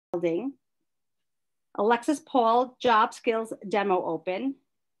Welding. Alexis Paul, Job Skills Demo Open.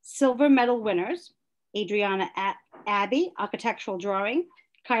 Silver medal winners, Adriana Abbey, Architectural Drawing.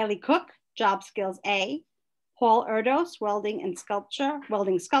 Kylie Cook, Job Skills A. Paul Erdos, Welding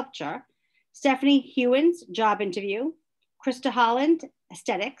Sculpture. Stephanie Hewins, Job Interview. Krista Holland,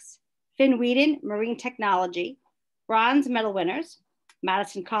 Aesthetics. Finn Whedon, Marine Technology. Bronze medal winners,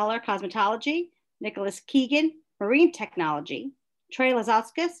 Madison Collar, Cosmetology. Nicholas Keegan, Marine Technology. Trey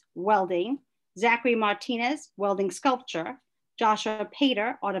Lazauskas, Welding. Zachary Martinez, Welding Sculpture. Joshua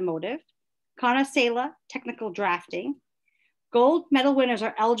Pater, Automotive. Connor Sala, Technical Drafting. Gold medal winners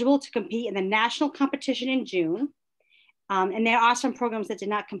are eligible to compete in the national competition in June. And there are some programs that did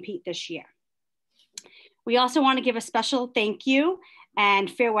not compete this year. We also want to give a special thank you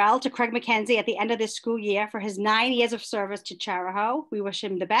and farewell to Craig McKenzie at the end of this school year for his 9 years of service to Charahoe. We wish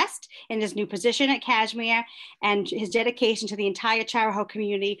him the best in his new position at Kashmere and his dedication to the entire Charahoe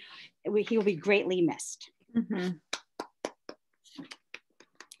community. He will be greatly missed. Mm-hmm.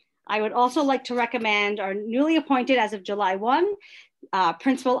 I would also like to recommend our newly appointed as of July 1,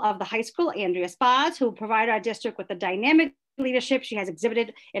 principal of the high school, Andrea Spaz, who will provide our district with the dynamic leadership she has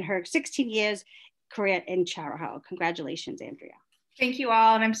exhibited in her 16 years career in Charahoe. Congratulations, Andrea. Thank you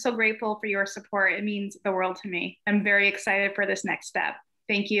all, and I'm so grateful for your support. It means the world to me. I'm very excited for this next step.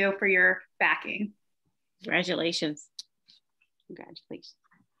 Thank you for your backing. Congratulations. Congratulations.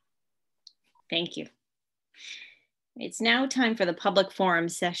 Thank you. It's now time for the public forum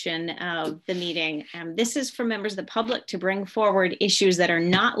session of the meeting. This is for members of the public to bring forward issues that are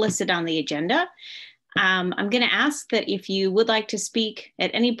not listed on the agenda. I'm going to ask that if you would like to speak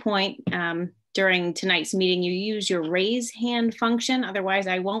at any point during tonight's meeting, you use your raise hand function. Otherwise,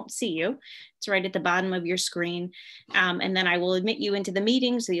 I won't see you. It's right at the bottom of your screen. And then I will admit you into the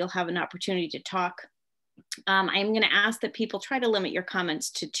meeting so you'll have an opportunity to talk. I'm going to ask that people try to limit your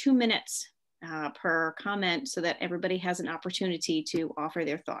comments to 2 minutes per comment so that everybody has an opportunity to offer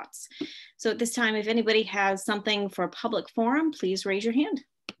their thoughts. So at this time, if anybody has something for a public forum, please raise your hand.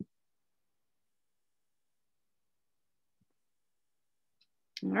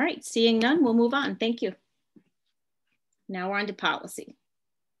 All right, seeing none, we'll move on. Thank you. Now we're on to policy.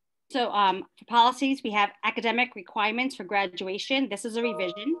 So for policies, we have academic requirements for graduation. This is a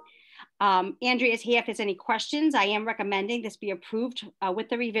revision. Andrea is here if there's any questions. I am recommending this be approved with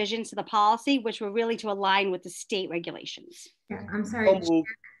the revisions to the policy, which were really to align with the state regulations. Yeah, I'm sorry,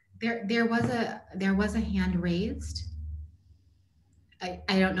 there was a hand raised. I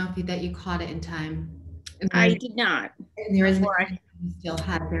don't know if that you caught it in time. I did not. And there is more who still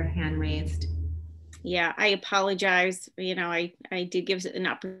had their hand raised. Yeah, I apologize. You know, I did give it an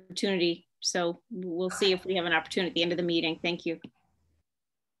opportunity. So we'll see if we have an opportunity at the end of the meeting. Thank you.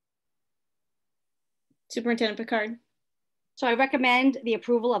 Superintendent Picard. So I recommend the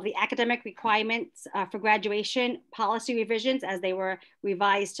approval of the academic requirements for graduation policy revisions as they were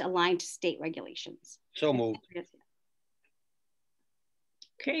revised to align to state regulations. So moved.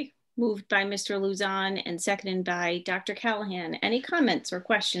 Okay, moved by Mr. Luzon and seconded by Dr. Callahan. Any comments or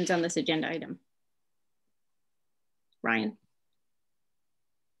questions on this agenda item? Ryan.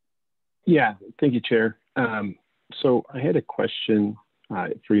 Yeah, thank you, Chair. So I had a question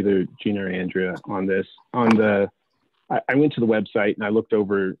for either Gina or Andrea on this. I went to the website and I looked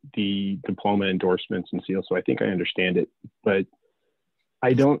over the diploma endorsements and seals, so I think I understand it, but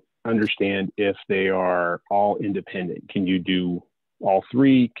I don't understand if they are all independent. Can you do all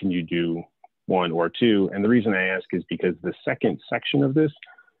three? Can you do one or two? And the reason I ask is because the second section of this,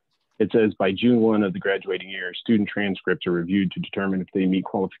 it says by June 1 of the graduating year, student transcripts are reviewed to determine if they meet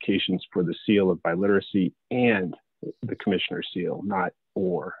qualifications for the seal of biliteracy and the commissioner's seal, not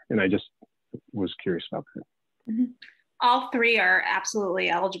or. And I just was curious about that. Mm-hmm. All three are absolutely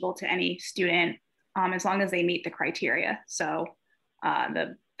eligible to any student as long as they meet the criteria. So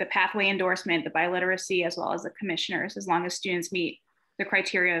the pathway endorsement, the biliteracy, as well as the commissioners, as long as students meet the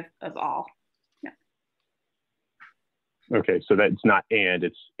criteria of all. Yeah. Okay, so that's not and,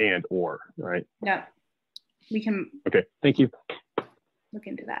 it's and or, right? No, we can. Okay, thank you. Look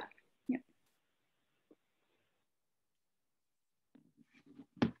into that. Yeah.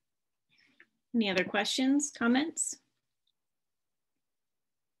 Any other questions, comments?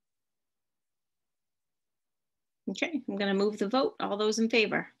 Okay, I'm going to move the vote. All those in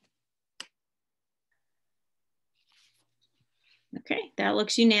favor? Okay, that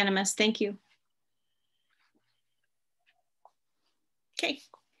looks unanimous. Thank you. Okay,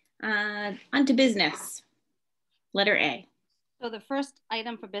 on to business. Letter A. So the first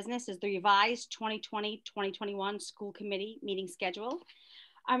item for business is the revised 2020-2021 school committee meeting schedule.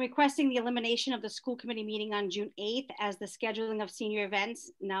 I'm requesting the elimination of the school committee meeting on June 8th as the scheduling of senior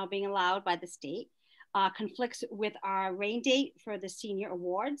events now being allowed by the state conflicts with our rain date for the senior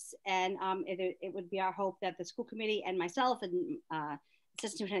awards. And it would be our hope that the school committee and myself and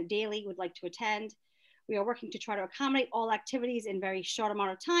Assistant Superintendent Daly would like to attend. We are working to try to accommodate all activities in very short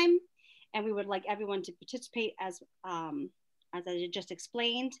amount of time. And we would like everyone to participate as I just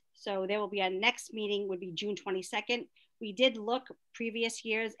explained. So there will be our next meeting would be June 22nd. We did look previous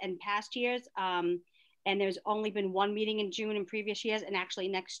years and past years, and there's only been one meeting in June in previous years, and actually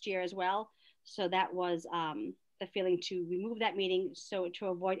next year as well. So that was the feeling to remove that meeting so to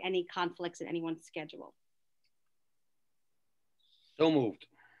avoid any conflicts in anyone's schedule. So moved.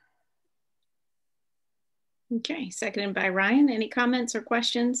 Okay, seconded by Ryan. Any comments or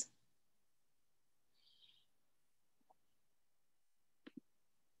questions?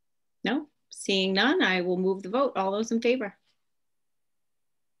 No, seeing none, I will move the vote. All those in favor?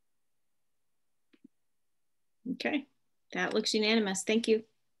 Okay, that looks unanimous. Thank you.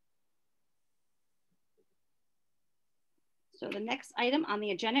 So the next item on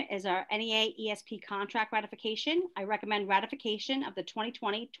the agenda is our NEA ESP contract ratification. I recommend ratification of the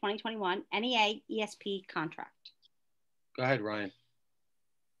 2020-2021 NEA ESP contract. Go ahead, Ryan.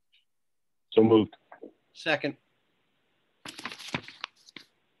 So moved. Second.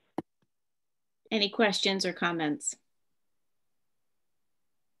 Any questions or comments?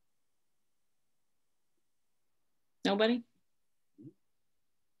 Nobody?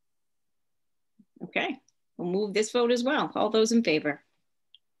 Okay, we'll move this vote as well. All those in favor?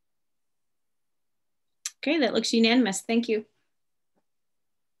 Okay, that looks unanimous. Thank you.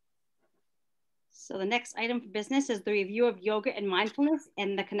 So the next item for business is the review of yoga and mindfulness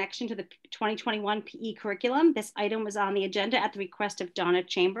and the connection to the 2021 PE curriculum. This item was on the agenda at the request of Donna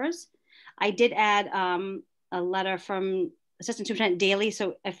Chambers. I did add a letter from Assistant Superintendent Daly,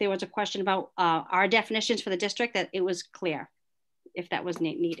 so if there was a question about our definitions for the district, that it was clear if that was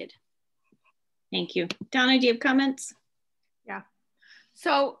needed. Thank you. Donna, do you have comments? Yeah.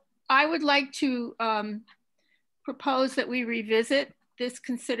 So I would like to propose that we revisit this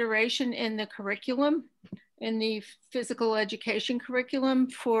consideration in the curriculum, in the physical education curriculum,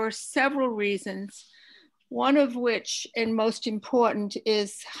 for several reasons. One of which, and most important,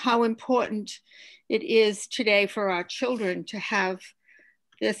 is how important it is today for our children to have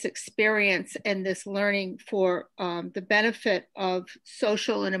this experience and this learning for the benefit of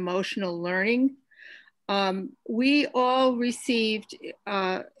social and emotional learning. We all received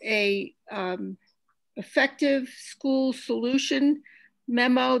a effective school solution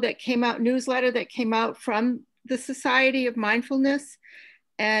memo that came out, newsletter that came out from the Society of Mindfulness.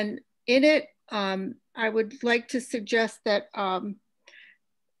 And in it, I would like to suggest that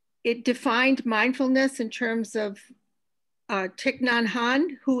it defined mindfulness in terms of Thich Nhat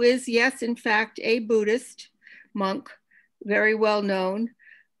Hanh, who is, yes, in fact, a Buddhist monk, very well known,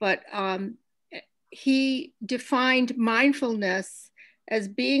 but he defined mindfulness as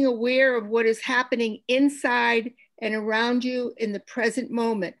being aware of what is happening inside and around you in the present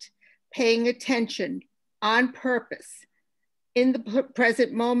moment, paying attention on purpose, in the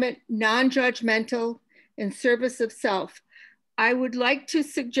present moment, non-judgmental, in service of self. I would like to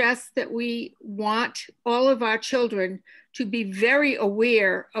suggest that we want all of our children to be very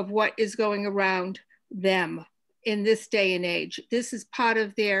aware of what is going around them in this day and age. This is part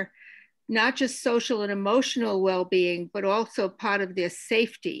of their, not just social and emotional well-being, but also part of their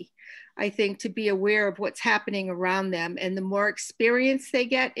safety. I think to be aware of what's happening around them. And the more experience they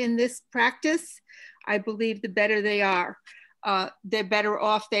get in this practice, I believe the better they are. The better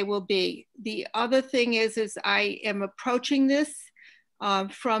off they will be. The other thing is I am approaching this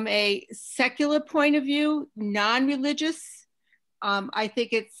from a secular point of view, non-religious. I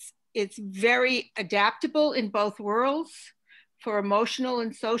think it's very adaptable in both worlds for emotional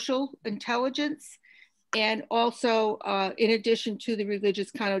and social intelligence. And also, in addition to the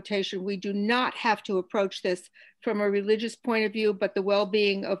religious connotation, we do not have to approach this from a religious point of view, but the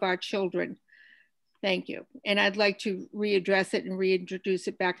well-being of our children. Thank you. And I'd like to readdress it and reintroduce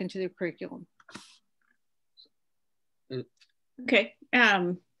it back into the curriculum. Okay,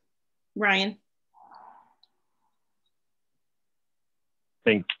 Ryan.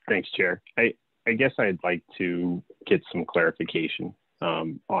 Thanks, Chair. I guess I'd like to get some clarification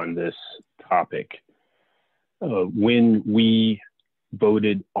on this topic. When we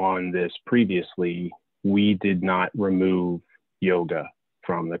voted on this previously, we did not remove yoga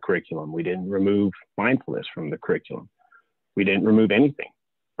from the curriculum. We didn't remove mindfulness from the curriculum. We didn't remove anything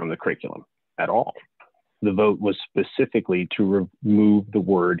from the curriculum at all. The vote was specifically to remove the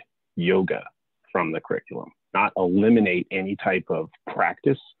word yoga from the curriculum. not eliminate any type of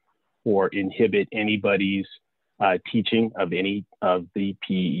practice or inhibit anybody's teaching of any of the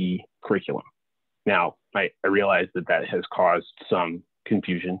PE curriculum. Now, I realize that that has caused some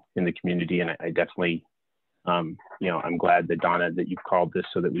confusion in the community, and I definitely, you know, I'm glad that Donna, that you've called this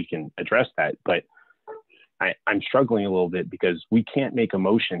so that we can address that, but I'm struggling a little bit because we can't make a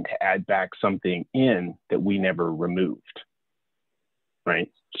motion to add back something in that we never removed,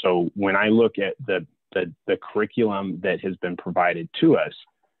 right? So when I look at the curriculum that has been provided to us,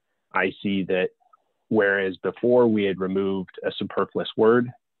 I see that whereas before we had removed a superfluous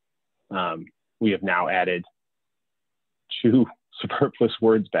word, we have now added 2 superfluous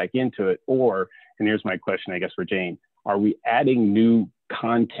words back into it. Or, and here's my question, I guess, for Jane, are we adding new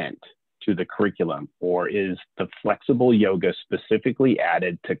content to the curriculum, or is the flexible yoga specifically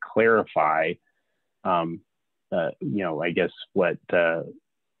added to clarify, you know, I guess what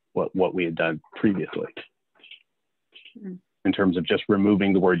we had done previously in terms of just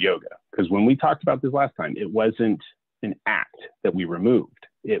removing the word yoga? Because when we talked about this last time, it wasn't an act that we removed.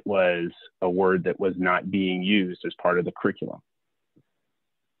 It was a word that was not being used as part of the curriculum.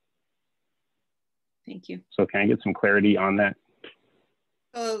 Thank you. So can I get some clarity on that?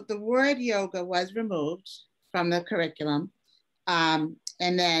 So the word yoga was removed from the curriculum. And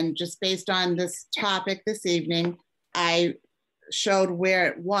then just based on this topic this evening, I showed where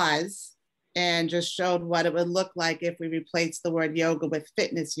it was and just showed what it would look like if we replaced the word yoga with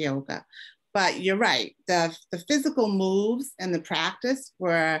fitness yoga. But you're right, the physical moves and the practice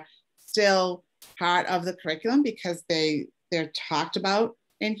were still part of the curriculum because they're talked about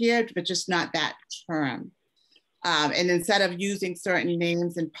in here, but just not that term. And instead of using certain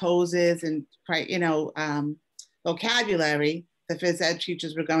names and poses and, you know, vocabulary, the phys ed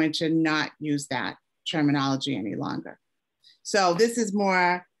teachers were going to not use that terminology any longer. So this is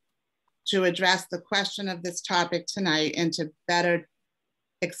more to address the question of this topic tonight and to better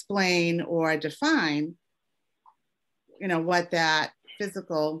explain or define, you know, what that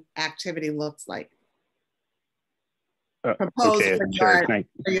physical activity looks like. Proposed okay, for, Chair,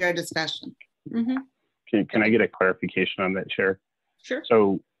 for your discussion. Mm-hmm. Can I get a clarification on that, Chair? Sure.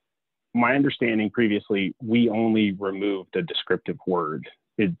 So my understanding previously, we only removed a descriptive word.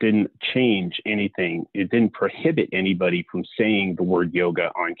 It didn't change anything. It didn't prohibit anybody from saying the word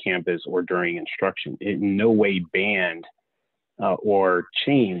yoga on campus or during instruction. It in no way banned or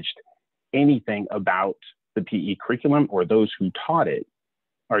changed anything about the PE curriculum or those who taught it.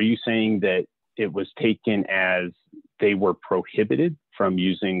 Are you saying that it was taken as they were prohibited from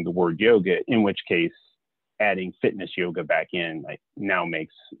using the word yoga, in which case adding fitness yoga back in now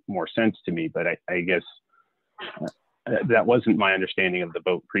makes more sense to me, but I guess that wasn't my understanding of the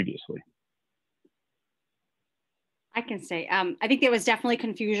vote previously. I can say, I think there was definitely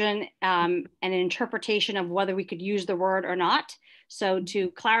confusion and an interpretation of whether we could use the word or not. So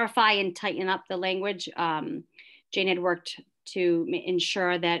to clarify and tighten up the language, Jane had worked to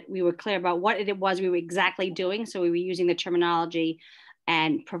ensure that we were clear about what it was we were exactly doing. So we were using the terminology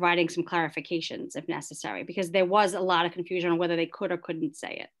and providing some clarifications if necessary, because there was a lot of confusion on whether they could or couldn't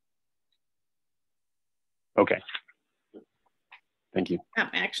say it. Okay. Thank you.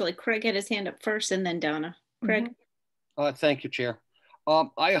 Actually, Craig had his hand up first and then Donna. Craig. Mm-hmm. Thank you, Chair.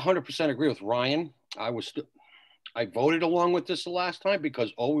 I 100% agree with Ryan. I voted along with this the last time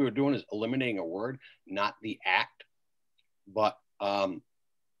because all we were doing is eliminating a word, not the act. But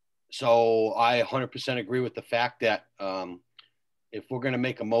so I 100% agree with the fact that if we're going to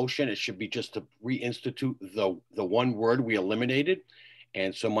make a motion, it should be just to reinstitute the one word we eliminated.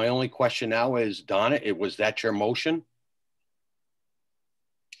 And so my only question now is, Donna, was that your motion?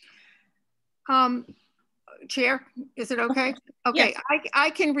 Chair, is it okay? Okay, yes. I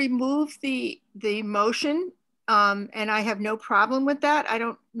can remove the motion and I have no problem with that. I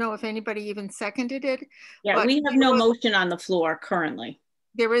don't know if anybody even seconded it. Yeah, we have no motion on the floor currently.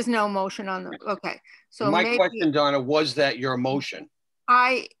 There is no motion on the, okay. So my question, Donna, was that your motion?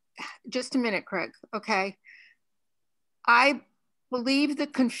 Just a minute, Craig, okay. I believe the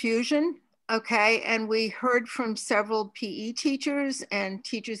confusion, okay, and we heard from several PE teachers and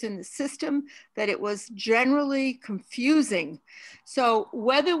teachers in the system that it was generally confusing. So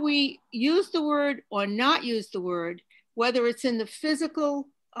whether we use the word or not use the word, whether it's in the physical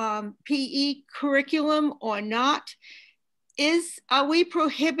PE curriculum or not, are we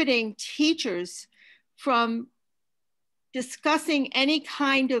prohibiting teachers from discussing any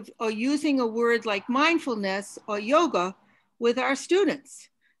kind of, or using a word like mindfulness or yoga with our students?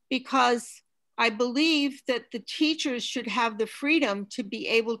 Because I believe that the teachers should have the freedom to be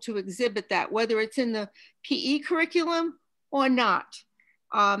able to exhibit that, whether it's in the PE curriculum or not.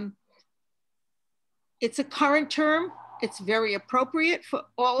 it's a current term. It's very appropriate for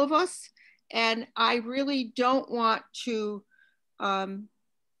all of us. And I really don't want to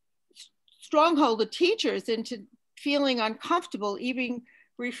stronghold the teachers into feeling uncomfortable even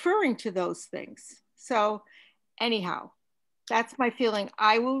referring to those things. So anyhow, that's my feeling.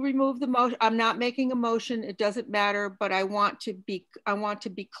 I will remove the motion. I'm not making a motion. It doesn't matter, but I want to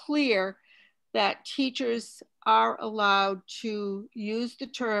be clear that teachers are allowed to use the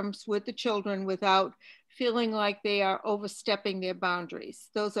terms with the children without feeling like they are overstepping their boundaries.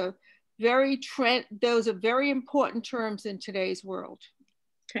 Those are very important terms in today's world.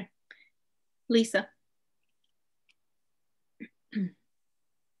 Okay. Lisa.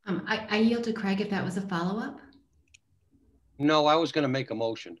 I yield to Craig if that was a follow-up. No, I was going to make a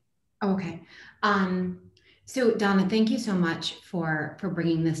motion. Okay. So Donna, thank you so much for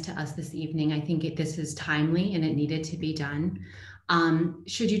bringing this to us this evening. I think this is timely and it needed to be done.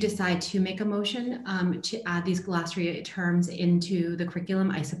 Should you decide to make a motion to add these glossary terms into the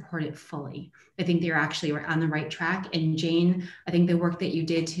curriculum, I support it fully. I think they're actually on the right track. And Jane, I think the work that you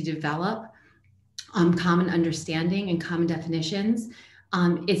did to develop common understanding and common definitions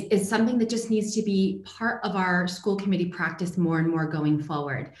is something that just needs to be part of our school committee practice more and more going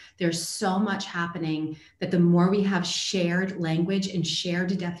forward. There's so much happening that the more we have shared language and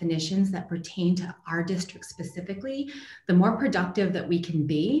shared definitions that pertain to our district specifically, the more productive that we can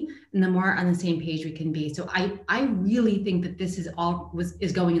be and the more on the same page we can be. So I really think that this is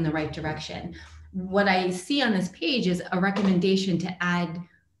going in the right direction. What I see on this page is a recommendation to add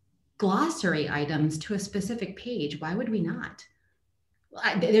glossary items to a specific page. Why would we not?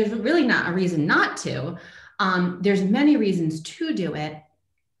 There's really not a reason not to. There's many reasons to do it.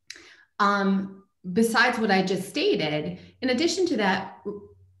 Besides what I just stated, in addition to that,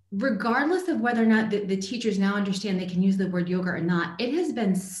 regardless of whether or not the teachers now understand they can use the word yoga or not, it has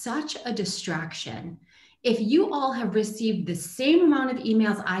been such a distraction. If you all have received the same amount of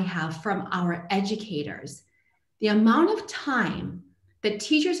emails I have from our educators, the amount of time that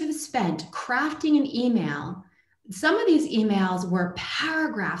teachers have spent crafting an email, some of these emails were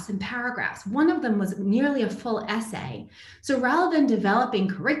paragraphs and paragraphs. One of them was nearly a full essay. So rather than developing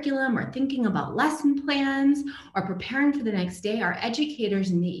curriculum or thinking about lesson plans or preparing for the next day, our educators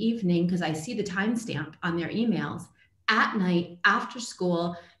in the evening, because I see the timestamp on their emails, at night, after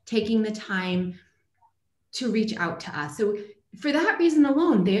school, taking the time to reach out to us. So for that reason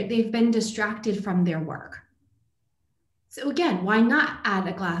alone, they've been distracted from their work. So again, why not add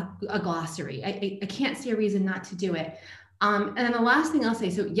a glossary? I can't see a reason not to do it. And then the last thing I'll say,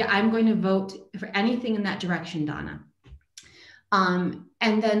 so yeah, I'm going to vote for anything in that direction, Donna. And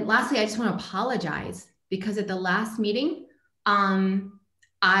then lastly, I just want to apologize because at the last meeting,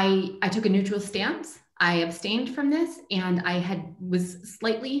 I took a neutral stance. I abstained from this and was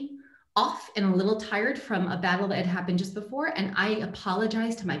slightly off and a little tired from a battle that had happened just before. And I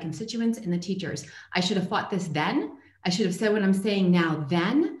apologize to my constituents and the teachers. I should have fought this then. I should have said what I'm saying now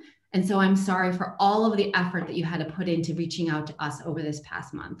then. And so I'm sorry for all of the effort that you had to put into reaching out to us over this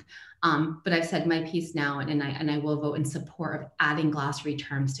past month. But I've said my piece now and I will vote in support of adding glossary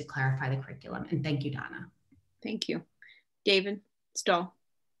terms to clarify the curriculum. And thank you, Donna. Thank you. David Stahl.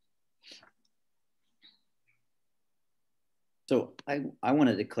 So I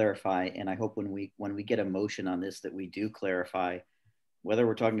wanted to clarify, and I hope when we get a motion on this that we do clarify whether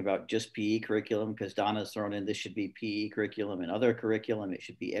we're talking about just PE curriculum, because Donna's thrown in this should be PE curriculum and other curriculum, it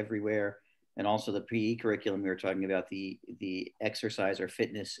should be everywhere. And also the PE curriculum, we were talking about the exercise or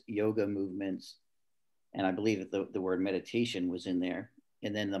fitness yoga movements. And I believe that the word meditation was in there.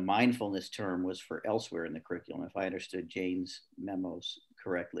 And then the mindfulness term was for elsewhere in the curriculum, if I understood Jane's memos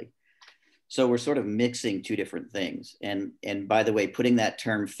correctly. So we're sort of mixing two different things. And by the way, putting that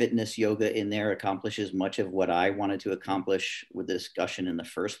term fitness yoga in there accomplishes much of what I wanted to accomplish with the discussion in the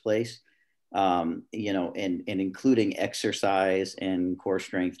first place, you know, and including exercise and core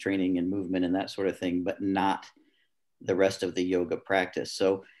strength training and movement and that sort of thing, but not the rest of the yoga practice.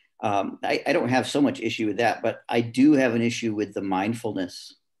 So I don't have so much issue with that, but I do have an issue with the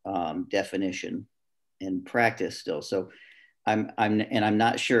mindfulness definition and practice still. So I'm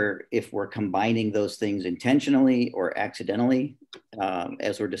not sure if we're combining those things intentionally or accidentally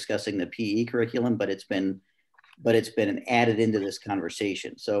as we're discussing the PE curriculum, but it's been added into this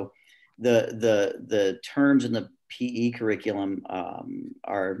conversation. So the terms in the PE curriculum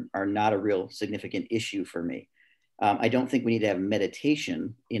are not a real significant issue for me. I don't think we need to have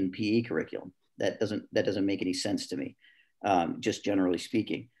meditation in PE curriculum. That doesn't make any sense to me, just generally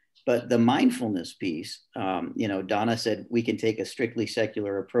speaking. But the mindfulness piece, you know, Donna said we can take a strictly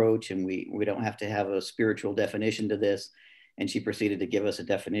secular approach and we don't have to have a spiritual definition to this. And she proceeded to give us a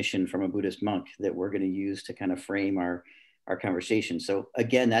definition from a Buddhist monk that we're going to use to kind of frame our conversation. So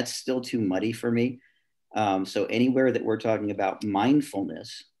again, that's still too muddy for me. So anywhere that we're talking about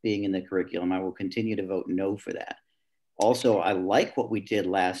mindfulness being in the curriculum, I will continue to vote no for that. Also, I like what we did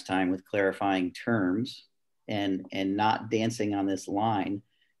last time with clarifying terms and not dancing on this line,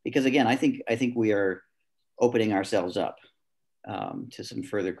 because again, I think we are opening ourselves up to some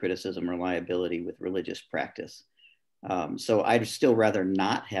further criticism or liability with religious practice. So I'd still rather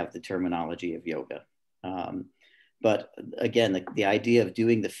not have the terminology of yoga. But again, the idea of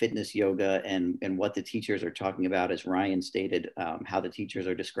doing the fitness yoga and what the teachers are talking about, as Ryan stated, how the teachers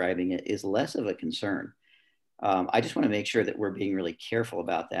are describing it, is less of a concern. I just want to make sure that we're being really careful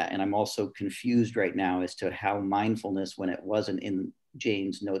about that. And I'm also confused right now as to how mindfulness, when it wasn't in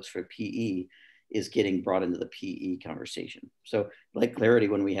Jane's notes for PE, is getting brought into the PE conversation. So I'd like clarity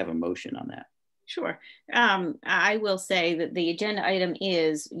when we have a motion on that. Sure. I will say that the agenda item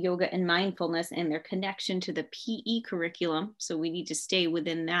is yoga and mindfulness and their connection to the PE curriculum. So we need to stay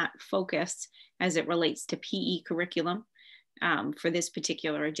within that focus as it relates to PE curriculum for this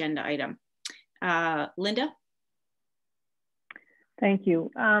particular agenda item. Linda? Thank you.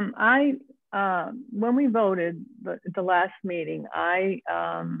 When we voted the last meeting, I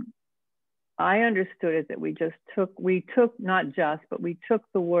understood it that we took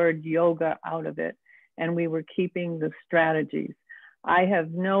the word yoga out of it, and we were keeping the strategies. I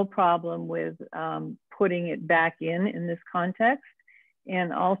have no problem with putting it back in this context.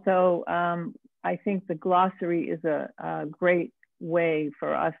 And also, I think the glossary is a great way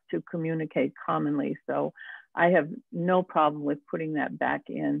for us to communicate commonly. So I have no problem with putting that back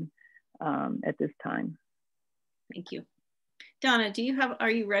in at this time. Thank you. Donna,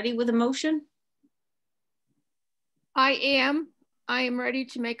 are you ready with a motion? I am ready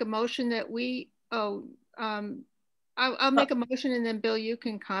to make a motion that I'll make a motion, and then Bill, you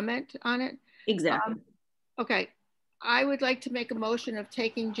can comment on it. Exactly. Okay. I would like to make a motion of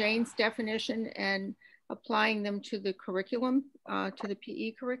taking Jane's definition and applying them to the curriculum, to the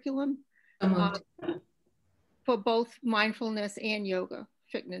PE curriculum, for both mindfulness and yoga,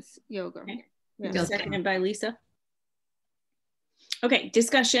 fitness yoga. Okay. Yeah. Seconded by Lisa. Okay,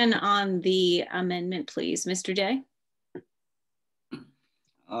 discussion on the amendment, please. Mr. Day?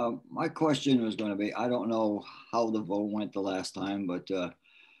 My question was going to be, I don't know how the vote went the last time, but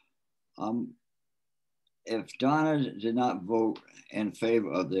if Donna did not vote in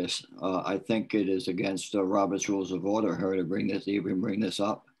favor of this, I think it is against Robert's Rules of Order, her to bring this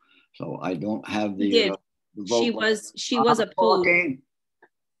up. So I don't have the vote. She was opposed.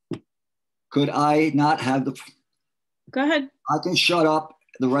 Could I not have the? Go ahead. I can shut up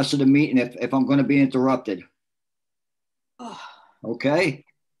the rest of the meeting if I'm going to be interrupted. Oh. Okay.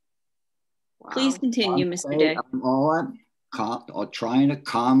 Please continue, Mr. Day. I'm trying to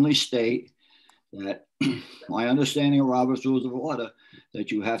calmly state that my understanding of Robert's Rules of Order,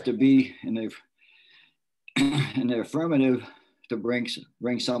 that you have to be in the affirmative to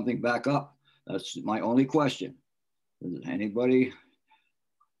bring something back up. That's my only question. Does anybody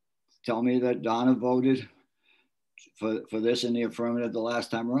tell me that Donna voted for this in the affirmative the last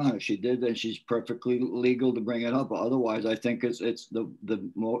time around? If she did, then she's perfectly legal to bring it up. Otherwise, I think it's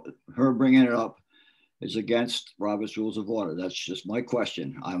her bringing it up is against Robert's Rules of Order. That's just my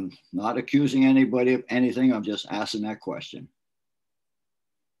question. I'm not accusing anybody of anything. I'm just asking that question.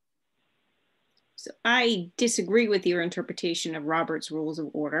 So I disagree with your interpretation of Robert's Rules of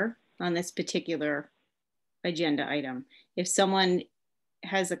Order on this particular agenda item. If someone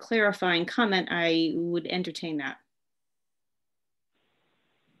has a clarifying comment, I would entertain that.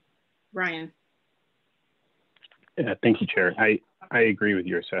 Ryan. Thank you, Chair. I agree with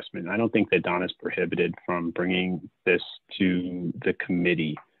your assessment. I don't think that Donna's prohibited from bringing this to the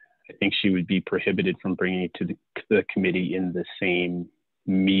committee. I think she would be prohibited from bringing it to the committee in the same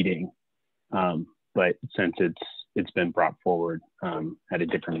meeting. But since it's been brought forward at a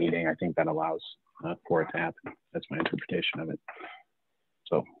different meeting, I think that allows for it to happen. That's my interpretation of it.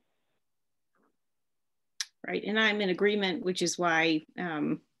 So. Right, and I'm in agreement, which is why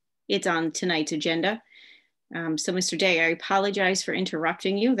it's on tonight's agenda. So Mr. Day, I apologize for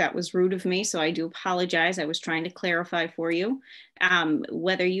interrupting you. That was rude of me, so I do apologize. I was trying to clarify for you.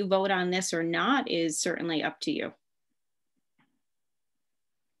 Whether you vote on this or not is certainly up to you.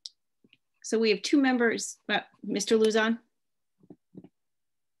 So we have two members, Mr. Luzon.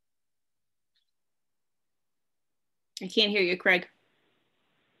 I can't hear you, Craig.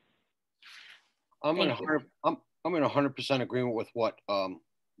 I'm in 100% agreement with what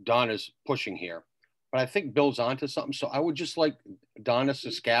Donna's pushing here, but I think Bill's onto something. So I would just like Donna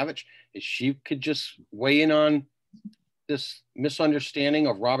Siskavich, if she could just weigh in on this misunderstanding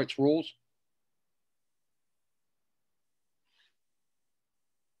of Robert's rules?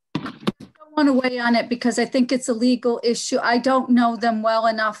 Want to weigh on it because I think it's a legal issue. I don't know them well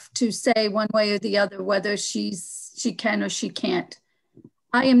enough to say one way or the other whether she can or she can't.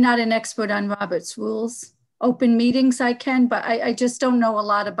 I am not an expert on Robert's rules. Open meetings I can, but I just don't know a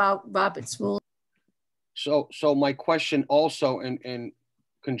lot about Robert's rules. So my question also in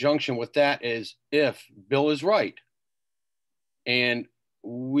conjunction with that is, if Bill is right and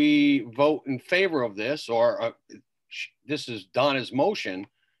we vote in favor of this, or this is Donna's motion,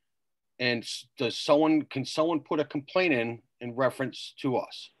 and can someone put a complaint in reference to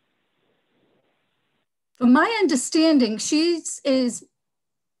us? From my understanding, she is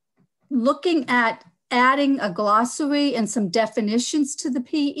looking at adding a glossary and some definitions to the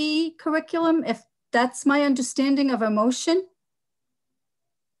PE curriculum, if that's my understanding of her motion.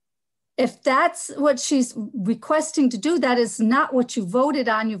 If that's what she's requesting to do, that is not what you voted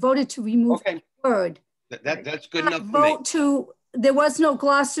on. You voted to remove the word. That's good enough for me. There was no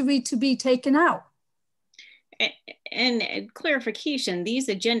glossary to be taken out. And clarification, these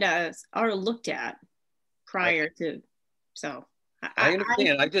agendas are looked at prior to, so. I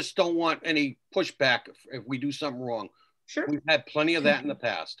understand. I just don't want any pushback if we do something wrong. Sure. We've had plenty of that in the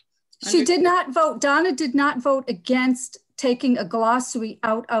past. She did not vote, Donna did not vote against taking a glossary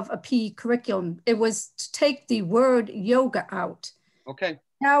out of a PE curriculum. It was to take the word yoga out. Okay.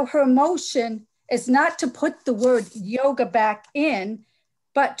 Now her motion is not to put the word yoga back in,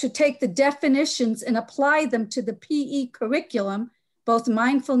 but to take the definitions and apply them to the PE curriculum, both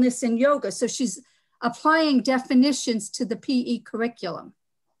mindfulness and yoga. So she's applying definitions to the PE curriculum.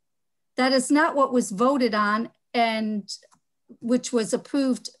 That is not what was voted on and which was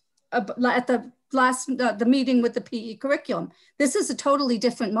approved at the meeting with the PE curriculum. This is a totally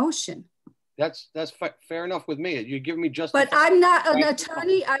different motion. That's fair enough with me. You give me just. But I'm not an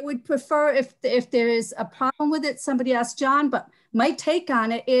attorney. I would prefer if there is a problem with it, somebody ask John. But my take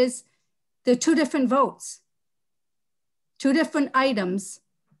on it is there are two different votes, two different items.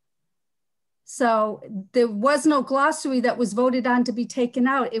 So there was no glossary that was voted on to be taken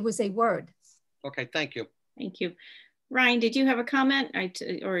out. It was a word. Okay, thank you. Thank you. Ryan, did you have a comment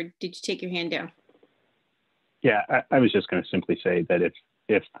or did you take your hand down? Yeah, I was just going to simply say that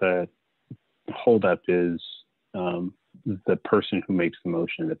if the holdup is the person who makes the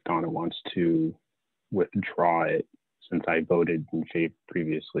motion, if Donna wants to withdraw it, since I voted in favor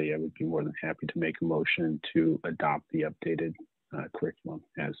previously, I would be more than happy to make a motion to adopt the updated curriculum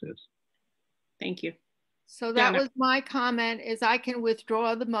as is. Thank you. So that was my comment, is I can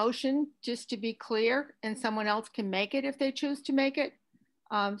withdraw the motion just to be clear, and someone else can make it if they choose to make it,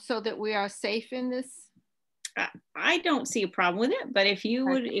 so that we are safe in this. I don't see a problem with it, but if you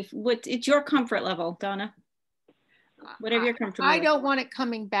would, it's your comfort level, Donna. Whatever you're comfortable with. I don't want it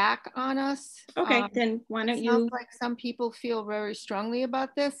coming back on us. Okay, then why don't you? Sounds like some people feel very strongly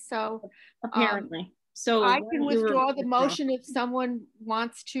about this, so apparently. So I can withdraw the motion if someone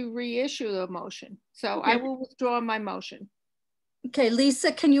wants to reissue the motion. So okay. I will withdraw my motion. Okay,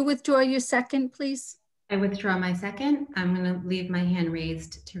 Lisa, can you withdraw your second, please? I withdraw my second. I'm going to leave my hand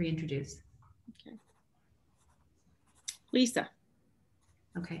raised to reintroduce. Okay. Lisa.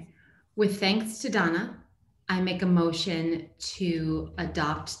 Okay. With thanks to Donna, I make a motion to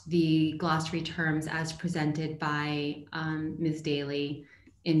adopt the glossary terms as presented by Ms. Daly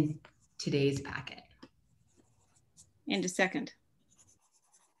in today's packet. And a second.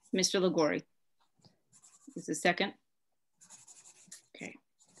 Mr. Liguori. Is a second? Okay.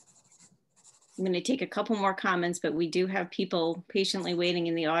 I'm going to take a couple more comments, but we do have people patiently waiting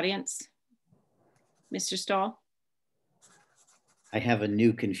in the audience. Mr. Stahl? I have a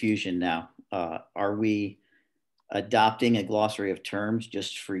new confusion now. Are we adopting a glossary of terms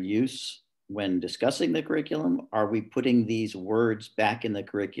just for use when discussing the curriculum? Are we putting these words back in the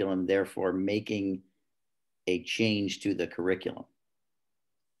curriculum, therefore making a change to the curriculum?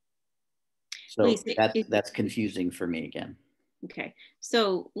 So Lisa, that's confusing for me again. Okay,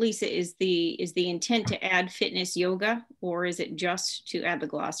 so Lisa, is the intent to add fitness yoga, or is it just to add the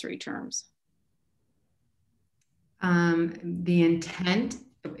glossary terms? The intent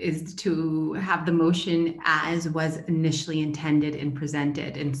is to have the motion as was initially intended and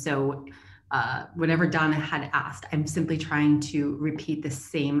presented. And so whatever Donna had asked, I'm simply trying to repeat the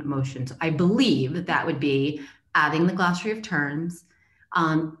same motion. So I believe that would be adding the glossary of terms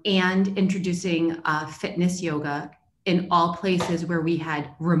and introducing fitness yoga in all places where we had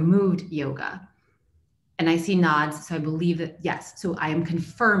removed yoga. And I see nods, so I believe that, yes. So I am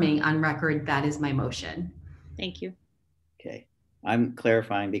confirming on record that is my motion. Thank you. Okay, I'm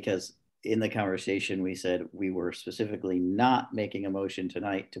clarifying because in the conversation, we said we were specifically not making a motion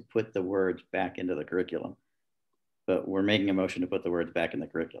tonight to put the words back into the curriculum, but we're making a motion to put the words back in the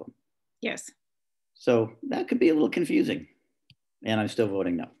curriculum. Yes. So that could be a little confusing, and I'm still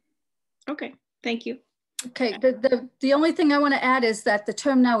voting no. Okay, thank you. Okay, the only thing I want to add is that the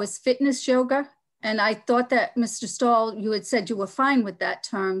term now is fitness yoga. And I thought that, Mr. Stahl, you had said you were fine with that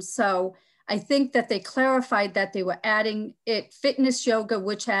term. So I think that they clarified that they were adding it fitness yoga,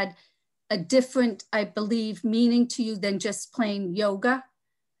 which had a different, I believe, meaning to you than just plain yoga.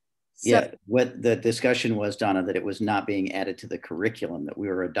 So, yeah, what the discussion was, Donna, that it was not being added to the curriculum, that we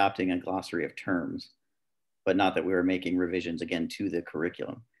were adopting a glossary of terms, but not that we were making revisions again to the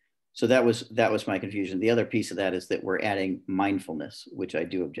curriculum. So that was my confusion. The other piece of that is that we're adding mindfulness, which I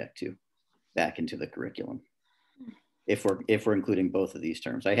do object to, back into the curriculum. If we're including both of these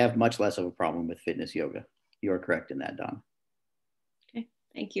terms, I have much less of a problem with fitness yoga. You're correct in that, Donna. Okay,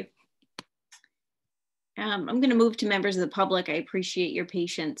 thank you. I'm going to move to members of the public. I appreciate your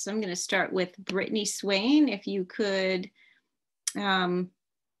patience. I'm going to start with Brittany Swain. If you could, you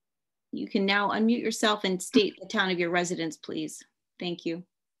can now unmute yourself and state the town of your residence, please. Thank you.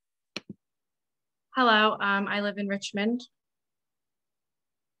 Hello, I live in Richmond.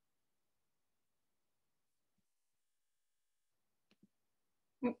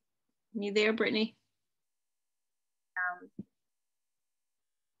 You there, Brittany?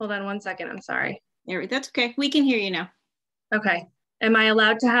 Hold on one second, I'm sorry. That's okay, we can hear you now. Okay, am I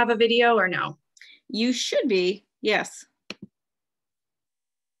allowed to have a video or no? You should be, yes.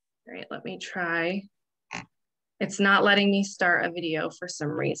 All right, let me try. It's not letting me start a video for some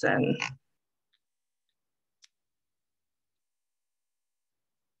reason.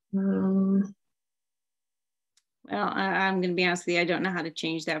 Well, I'm going to be honest with you. I don't know how to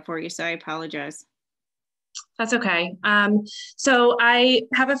change that for you, so I apologize. That's okay. So I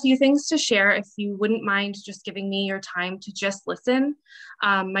have a few things to share. If you wouldn't mind just giving me your time to just listen.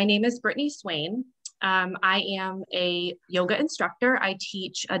 My name is Brittany Swain. I am a yoga instructor. I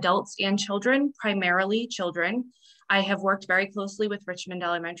teach adults and children, primarily children. I have worked very closely with Richmond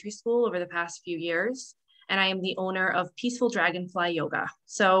Elementary School over the past few years, and I am the owner of Peaceful Dragonfly Yoga.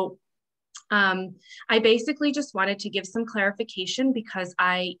 So I basically just wanted to give some clarification because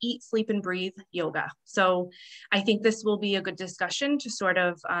I eat, sleep, and breathe yoga. So I think this will be a good discussion to sort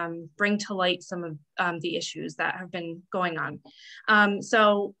of bring to light some of the issues that have been going on.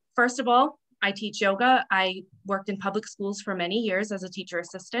 So first of all, I teach yoga. I worked in public schools for many years as a teacher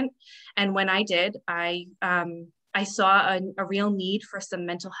assistant. And when I did, I saw a real need for some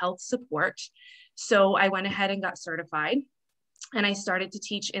mental health support. So I went ahead and got certified. And I started to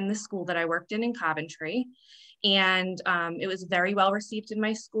teach in the school that I worked in Coventry. And it was very well received in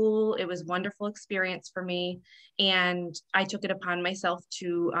my school. It was a wonderful experience for me. And I took it upon myself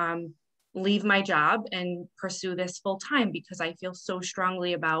to leave my job and pursue this full time because I feel so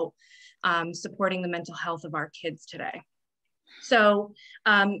strongly about supporting the mental health of our kids today. So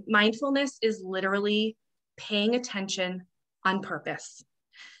mindfulness is literally paying attention on purpose.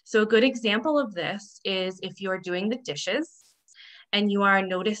 So a good example of this is if you're doing the dishes and you are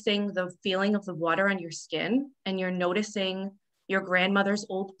noticing the feeling of the water on your skin, and you're noticing your grandmother's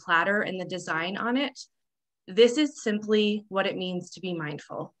old platter and the design on it, this is simply what it means to be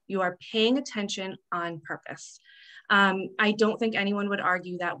mindful. You are paying attention on purpose. I don't think anyone would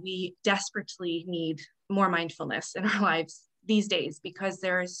argue that we desperately need more mindfulness in our lives these days because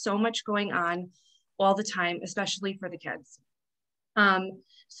there is so much going on all the time, especially for the kids.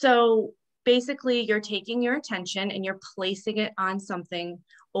 So basically, you're taking your attention and you're placing it on something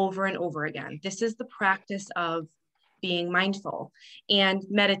over and over again. This is the practice of being mindful. And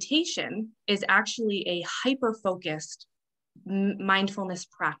meditation is actually a hyper-focused mindfulness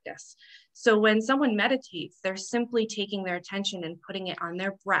practice. So when someone meditates, they're simply taking their attention and putting it on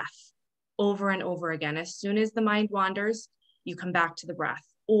their breath over and over again. As soon as the mind wanders, you come back to the breath.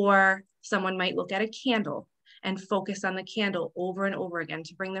 Or someone might look at a candle and focus on the candle over and over again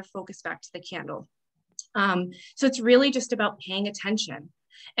to bring their focus back to the candle. So it's really just about paying attention.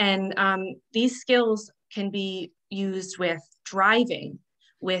 And these skills can be used with driving,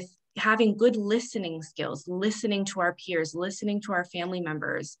 with having good listening skills, listening to our peers, listening to our family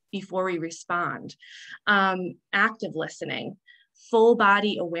members before we respond, active listening, full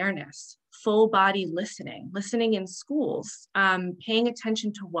body awareness, full body listening in schools, paying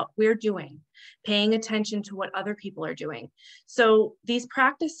attention to what we're doing, paying attention to what other people are doing. So these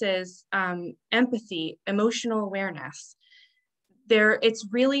practices, empathy, emotional awareness, it's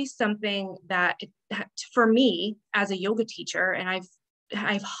really something that for me as a yoga teacher, and I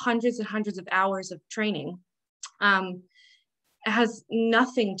have hundreds and hundreds of hours of training, It has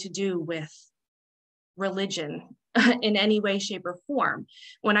nothing to do with religion in any way, shape, or form.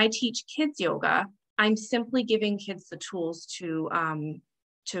 When I teach kids yoga, I'm simply giving kids the tools to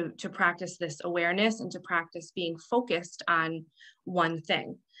practice this awareness and to practice being focused on one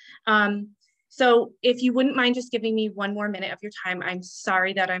thing. So if you wouldn't mind just giving me one more minute of your time, I'm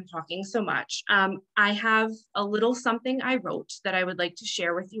sorry that I'm talking so much. I have a little something I wrote that I would like to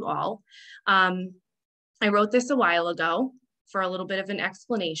share with you all. I wrote this a while ago for a little bit of an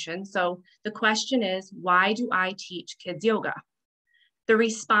explanation. So the question is, why do I teach kids yoga? The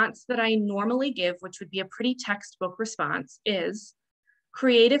response that I normally give, which would be a pretty textbook response, is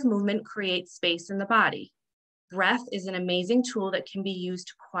creative movement creates space in the body. Breath is an amazing tool that can be used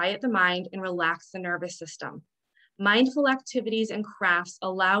to quiet the mind and relax the nervous system. Mindful activities and crafts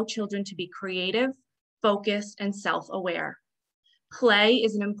allow children to be creative, focused, and self-aware. Play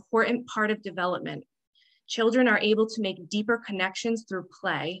is an important part of development. Children are able to make deeper connections through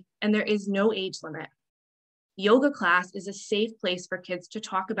play, and there is no age limit. Yoga class is a safe place for kids to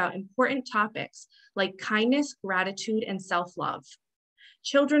talk about important topics like kindness, gratitude, and self-love.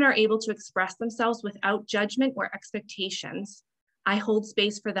 Children are able to express themselves without judgment or expectations. I hold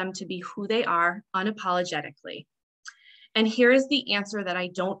space for them to be who they are unapologetically. And here is the answer that I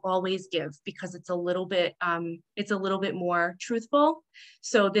don't always give because it's a little bit more truthful.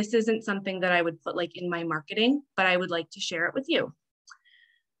 So this isn't something that I would put like in my marketing, but I would like to share it with you.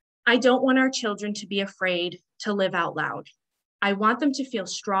 I don't want our children to be afraid to live out loud. I want them to feel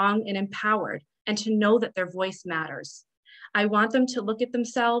strong and empowered and to know that their voice matters. I want them to look at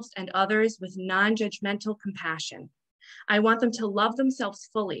themselves and others with non-judgmental compassion. I want them to love themselves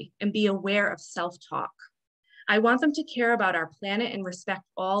fully and be aware of self-talk. I want them to care about our planet and respect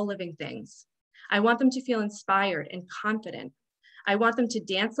all living things. I want them to feel inspired and confident. I want them to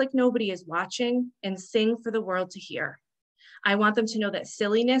dance like nobody is watching and sing for the world to hear. I want them to know that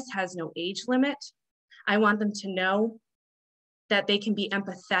silliness has no age limit. I want them to know that they can be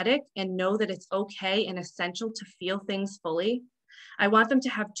empathetic and know that it's okay and essential to feel things fully. I want them to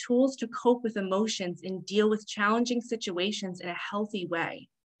have tools to cope with emotions and deal with challenging situations in a healthy way.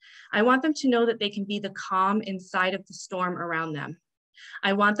 I want them to know that they can be the calm inside of the storm around them.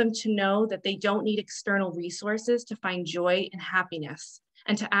 I want them to know that they don't need external resources to find joy and happiness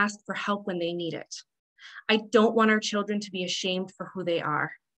and to ask for help when they need it. I don't want our children to be ashamed for who they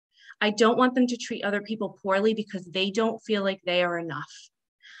are. I don't want them to treat other people poorly because they don't feel like they are enough.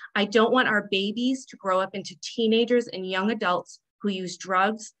 I don't want our babies to grow up into teenagers and young adults who use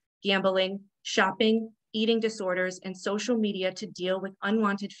drugs, gambling, shopping, eating disorders, and social media to deal with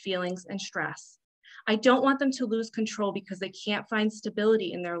unwanted feelings and stress. I don't want them to lose control because they can't find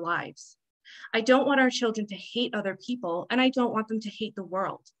stability in their lives. I don't want our children to hate other people, and I don't want them to hate the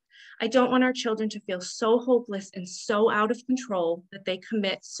world. I don't want our children to feel so hopeless and so out of control that they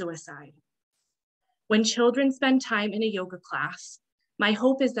commit suicide. When children spend time in a yoga class, my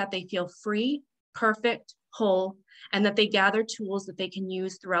hope is that they feel free, perfect, whole, and that they gather tools that they can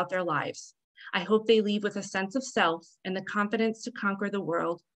use throughout their lives. I hope they leave with a sense of self and the confidence to conquer the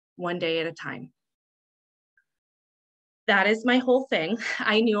world one day at a time. That is my whole thing.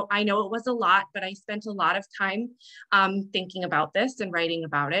 I know it was a lot, but I spent a lot of time thinking about this and writing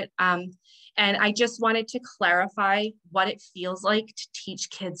about it. And I just wanted to clarify what it feels like to teach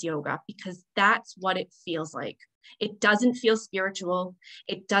kids yoga, because that's what it feels like. It doesn't feel spiritual.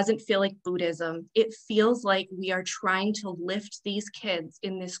 It doesn't feel like Buddhism. It feels like we are trying to lift these kids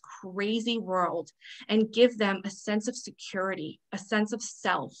in this crazy world and give them a sense of security, a sense of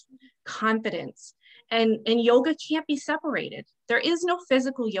self, confidence. And yoga can't be separated. There is no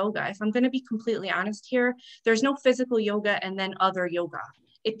physical yoga. If I'm going to be completely honest here, there's no physical yoga and then other yoga.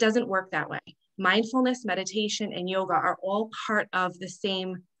 It doesn't work that way. Mindfulness, meditation, and yoga are all part of the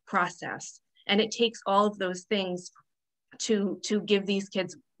same process. And it takes all of those things to give these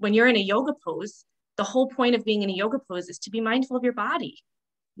kids, when you're in a yoga pose, the whole point of being in a yoga pose is to be mindful of your body.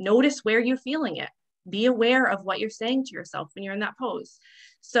 Notice where you're feeling it. Be aware of what you're saying to yourself when you're in that pose.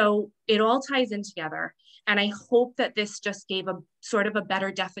 So it all ties in together. And I hope that this just gave a sort of a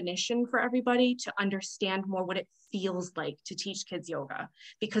better definition for everybody to understand more what it feels like to teach kids yoga,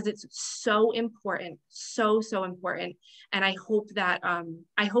 because it's so important, so important. And I hope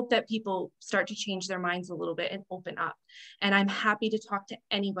that people start to change their minds a little bit and open up. And I'm happy to talk to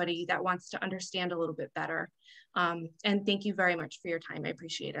anybody that wants to understand a little bit better. And thank you very much for your time. I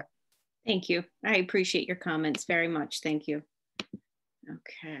appreciate it. Thank you. I appreciate your comments very much. Thank you.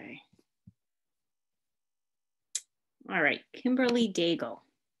 Okay. All right, Kimberly Daigle.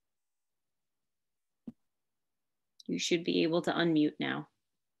 You should be able to unmute now.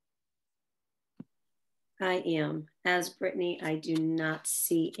 I am. As Brittany, I do not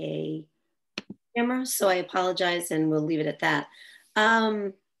see a camera, so I apologize and we'll leave it at that.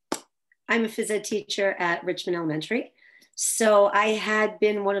 I'm a phys ed teacher at Richmond Elementary. So I had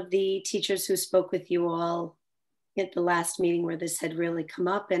been one of the teachers who spoke with you all at the last meeting where this had really come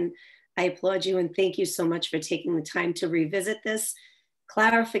up, and I applaud you and thank you so much for taking the time to revisit this.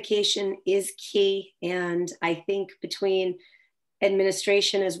 Clarification is key, and I think between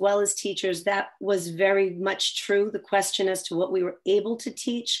administration as well as teachers, that was very much true. The question as to what we were able to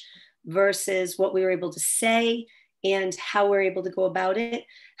teach versus what we were able to say and how we're able to go about it.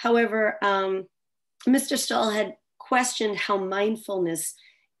 However, Mr. Stahl had questioned how mindfulness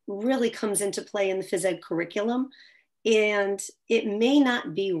really comes into play in the phys ed curriculum. And it may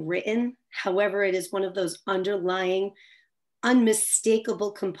not be written, however, it is one of those underlying,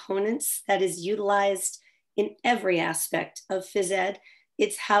 unmistakable components that is utilized in every aspect of phys ed.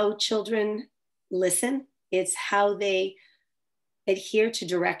 It's how children listen. It's how they adhere to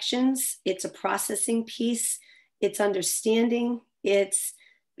directions. It's a processing piece. It's understanding. It's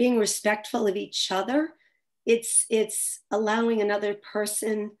being respectful of each other. It's allowing another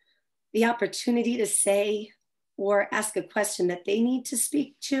person the opportunity to say or ask a question that they need to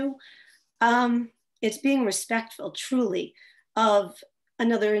speak to. It's being respectful, truly, of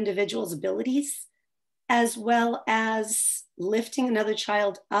another individual's abilities, as well as lifting another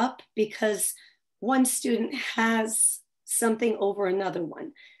child up because one student has something over another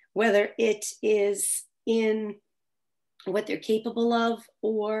one, whether it is in what they're capable of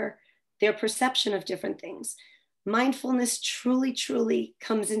or their perception of different things. Mindfulness truly, truly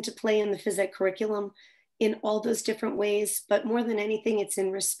comes into play in the phys ed curriculum in all those different ways, but more than anything, it's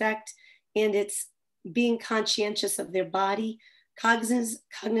in respect and it's being conscientious of their body,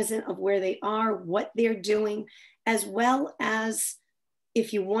 cognizant of where they are, what they're doing, as well as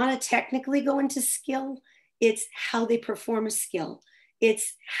if you want to technically go into skill, it's how they perform a skill.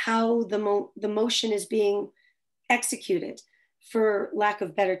 It's how the motion is being executed, for lack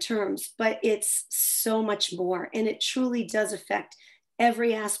of better terms, but it's so much more. And it truly does affect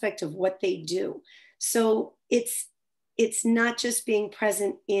every aspect of what they do. So it's not just being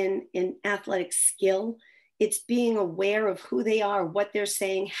present in an athletic skill, it's being aware of who they are, what they're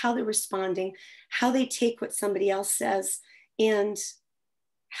saying, how they're responding, how they take what somebody else says, and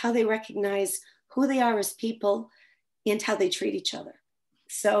how they recognize who they are as people and how they treat each other.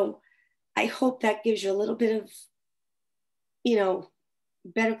 So I hope that gives you a little bit of,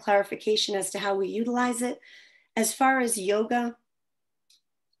 better clarification as to how we utilize it. As far as yoga,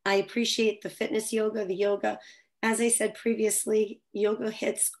 I appreciate the fitness yoga, the yoga. As I said previously, yoga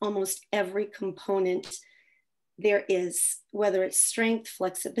hits almost every component there is, whether it's strength,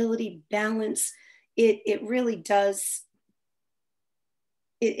 flexibility, balance. It really does.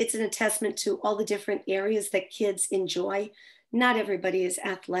 It's an attestment to all the different areas that kids enjoy. Not everybody is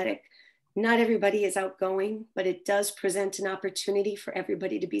athletic. Not everybody is outgoing, but it does present an opportunity for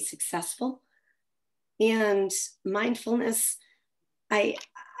everybody to be successful. And mindfulness,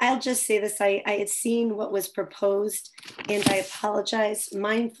 I'll just say this, I had seen what was proposed and I apologize,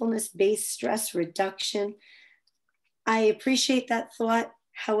 mindfulness-based stress reduction. I appreciate that thought.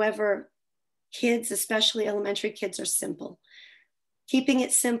 However, kids, especially elementary kids, are simple. Keeping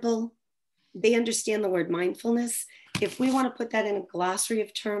it simple, they understand the word mindfulness. If we want to put that in a glossary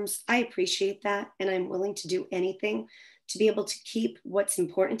of terms, I appreciate that. And I'm willing to do anything to be able to keep what's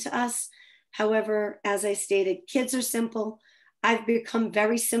important to us. However, as I stated, kids are simple. I've become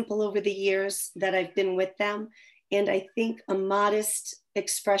very simple over the years that I've been with them. And I think a modest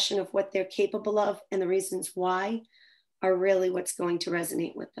expression of what they're capable of and the reasons why are really what's going to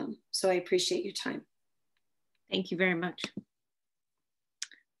resonate with them. So I appreciate your time. Thank you very much.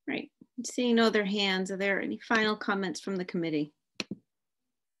 Right, seeing no other hands, are there any final comments from the committee?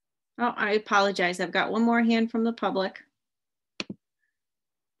 Oh, I apologize. I've got one more hand from the public.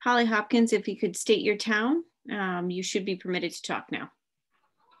 Holly Hopkins, if you could state your town, you should be permitted to talk now.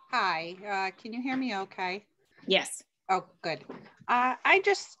 Hi, can you hear me okay? Yes. Oh, good. I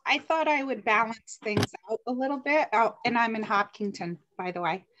thought I would balance things out a little bit. Oh, and I'm in Hopkinton, by the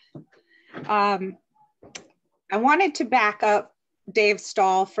way. I wanted to back up Dave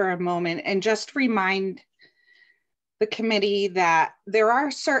Stahl for a moment and just remind the committee that there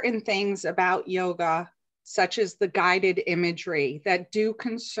are certain things about yoga, such as the guided imagery, that do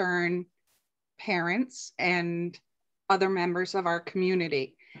concern parents and other members of our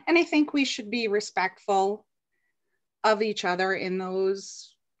community. And I think we should be respectful of each other in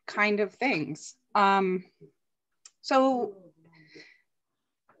those kind of things. So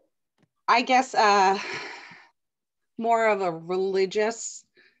I guess more of a religious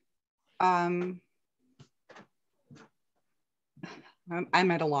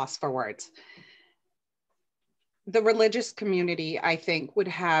I'm at a loss for words. The religious community, I think, would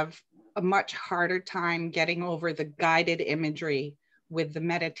have a much harder time getting over the guided imagery with the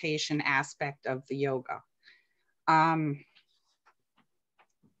meditation aspect of the yoga.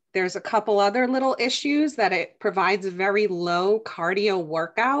 There's a couple other little issues that it provides a very low cardio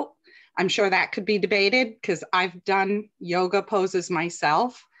workout. I'm sure that could be debated because I've done yoga poses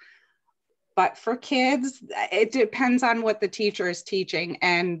myself. But for kids, it depends on what the teacher is teaching.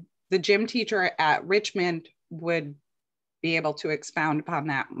 And the gym teacher at Richmond would be able to expound upon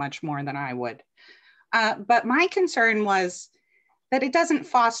that much more than I would. But my concern was that it doesn't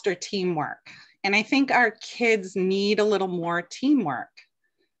foster teamwork. And I think our kids need a little more teamwork.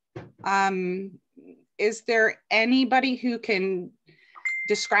 Is there anybody who can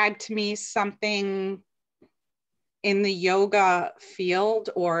describe to me something in the yoga field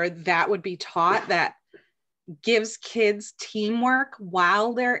or that would be taught that gives kids teamwork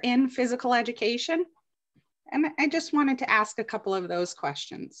while they're in physical education? And I just wanted to ask a couple of those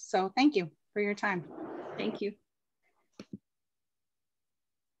questions. So thank you for your time. Thank you.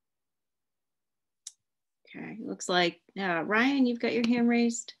 Okay, looks like Ryan, you've got your hand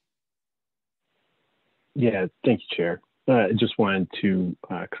raised. Yeah, thank you, Chair. I just wanted to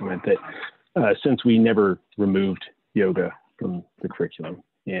comment that since we never removed yoga from the curriculum,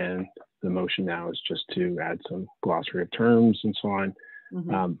 and the motion now is just to add some glossary of terms and so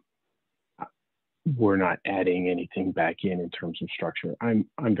on, we're not adding anything back in terms of structure. I'm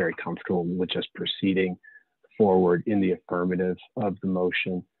very comfortable with just proceeding forward in the affirmative of the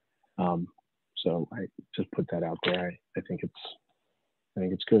motion. So I just put that out there. I think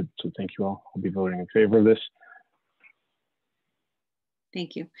it's good. So thank you all. I'll be voting in favor of this.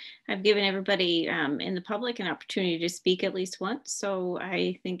 Thank you. I've given everybody in the public an opportunity to speak at least once. So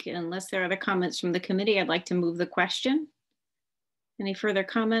I think unless there are other comments from the committee, I'd like to move the question. Any further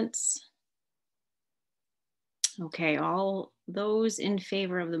comments? Okay, all those in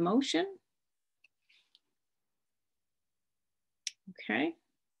favor of the motion? Okay.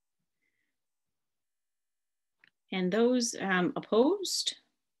 And those opposed?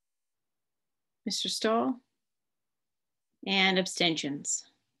 Mr. Stahl? And abstentions?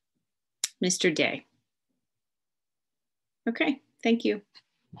 Mr. Day. Okay, thank you.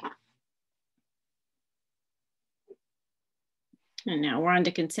 And now we're on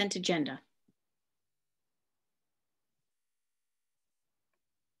to consent agenda.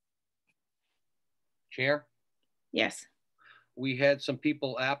 Chair? Yes. We had some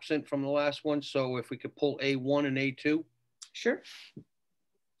people absent from the last one, so if we could pull A1 and A2. Sure.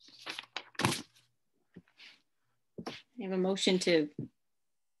 I have a motion to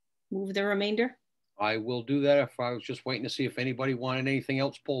move the remainder. I will do that. If I was just waiting to see if anybody wanted anything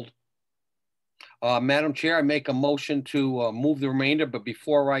else pulled. Madam Chair, I make a motion to move the remainder, but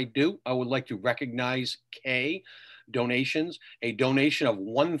before I do, I would like to recognize K donations, a donation of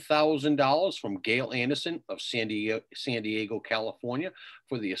 $1,000 from Gail Anderson of San Diego, California,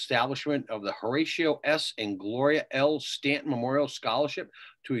 for the establishment of the Horatio S. and Gloria L. Stanton Memorial Scholarship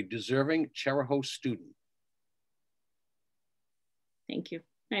to a deserving Chariho student. Thank you.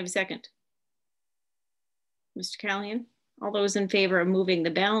 I have a second. Mr. Callahan, all those in favor of moving the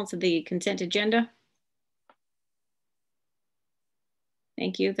balance of the consent agenda?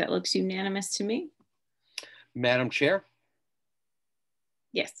 Thank you. That looks unanimous to me. Madam Chair?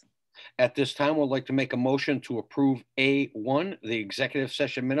 Yes. At this time, we'd like to make a motion to approve A1, the executive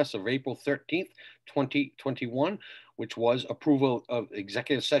session minutes of April 13th, 2021, which was approval of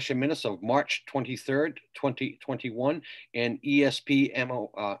executive session minutes of March 23rd, 2021, and ESP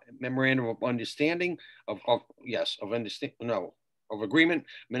memorandum of understanding of agreement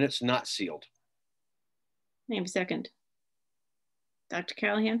minutes not sealed. I have a second. Dr.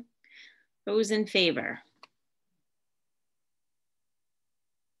 Callahan, those in favor?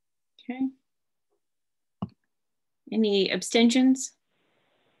 Okay. Any abstentions?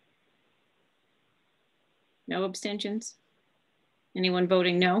 No abstentions? Anyone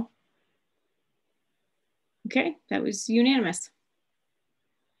voting no? Okay, that was unanimous.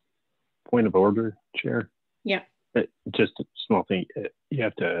 Point of order, Chair. Yeah. Just a small thing. You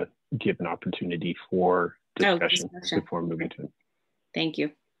have to give an opportunity for discussion before moving to it. Thank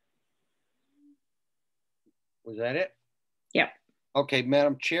you. Was that it? Yep. Okay,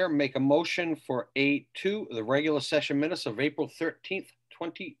 Madam Chair, make a motion for A2, the regular session minutes of April 13th,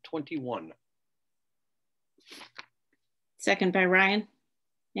 2021. Second by Ryan.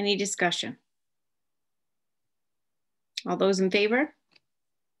 Any discussion? All those in favor?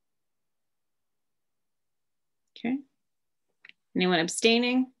 Okay. Anyone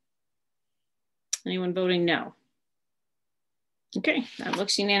abstaining? Anyone voting no? Okay, that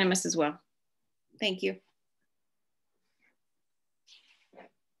looks unanimous as well. Thank you.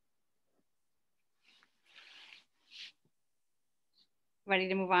 Ready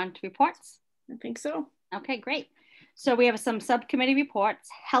to move on to reports? I think so. Okay, great. So we have some subcommittee reports.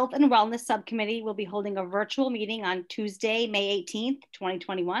 Health and Wellness Subcommittee will be holding a virtual meeting on Tuesday, May 18th,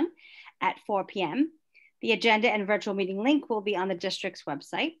 2021 at 4 p.m. The agenda and virtual meeting link will be on the district's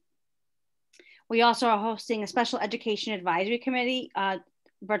website. We also are hosting a Special Education Advisory Committee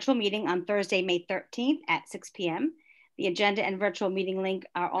virtual meeting on Thursday, May 13th at 6 p.m. The agenda and virtual meeting link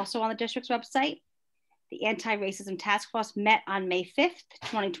are also on the district's website. The Anti-Racism Task Force met on May 5th,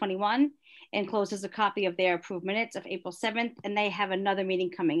 2021, and closes a copy of their approved minutes of April 7th, and they have another meeting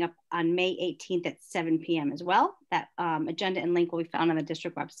coming up on May 18th at 7 p.m. as well. That agenda and link will be found on the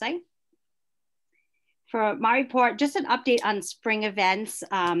district website. For my report, just an update on spring events.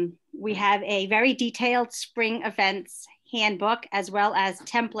 We have a very detailed spring events handbook, as well as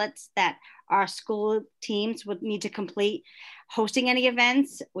templates that our school teams would need to complete hosting any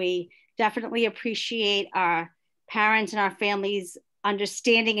events. We definitely appreciate our parents and our families'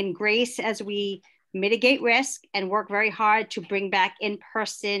 understanding and grace as we mitigate risk and work very hard to bring back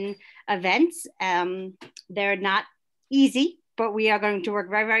in-person events. They're not easy, but we are going to work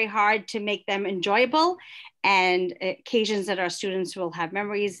very, very hard to make them enjoyable and occasions that our students will have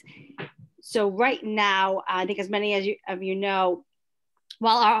memories. So right now, I think as many of you know,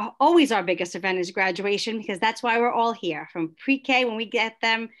 while always our biggest event is graduation, because that's why we're all here. From pre-K, when we get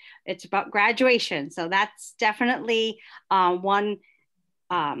them, it's about graduation. So that's definitely one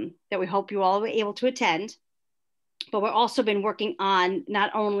that we hope you all will be able to attend. But we've also been working on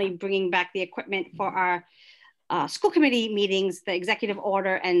not only bringing back the equipment for our school committee meetings. The executive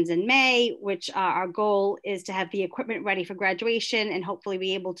order ends in May, which our goal is to have the equipment ready for graduation and hopefully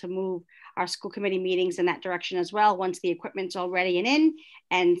be able to move our school committee meetings in that direction as well once the equipment's all ready and in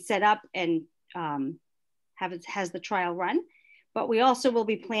and set up and has the trial run. But we also will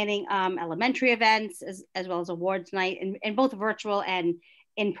be planning elementary events as well as awards night in both virtual and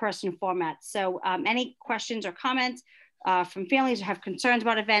in-person formats. So any questions or comments from families who have concerns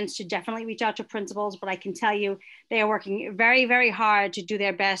about events should definitely reach out to principals, but I can tell you they are working very, very hard to do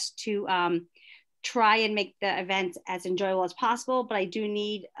their best to try and make the event as enjoyable as possible. But I do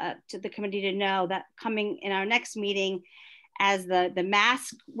need to the committee to know that coming in our next meeting, as the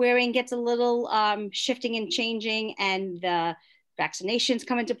mask wearing gets a little shifting and changing and the vaccinations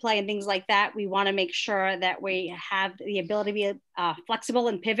come into play and things like that, we want to make sure that we have the ability to be flexible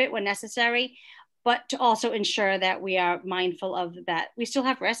and pivot when necessary, but to also ensure that we are mindful of that. We still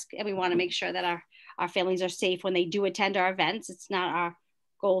have risk and we want to make sure that our families are safe when they do attend our events. It's not our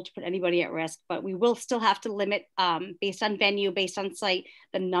goal to put anybody at risk, but we will still have to limit based on venue, based on site,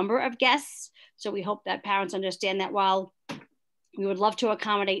 the number of guests. So we hope that parents understand that while we would love to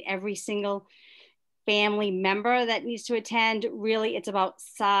accommodate every single family member that needs to attend, really it's about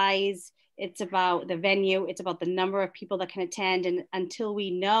size, it's about the venue, it's about the number of people that can attend. And until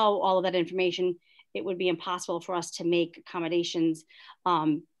we know all of that information, it would be impossible for us to make accommodations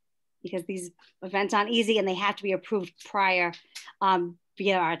because these events aren't easy and they have to be approved prior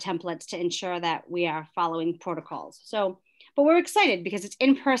via our templates to ensure that we are following protocols. So, but we're excited because it's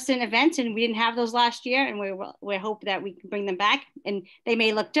in-person events and we didn't have those last year, and we hope that we can bring them back, and they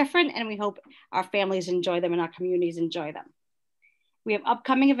may look different, and we hope our families enjoy them and our communities enjoy them. We have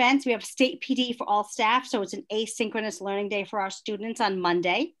upcoming events. We have state PD for all staff. So it's an asynchronous learning day for our students on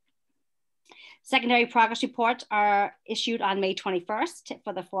Monday. Secondary progress reports are issued on May 21st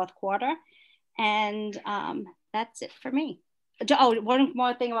for the fourth quarter. And that's it for me. Oh, one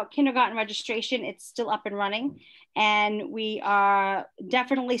more thing about kindergarten registration. It's still up and running. And we are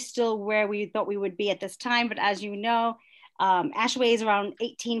definitely still where we thought we would be at this time. But as you know, Ashway is around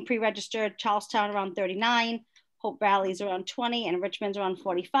 18 pre-registered, Charlestown around 39, Hope Valley is around 20, and Richmond's around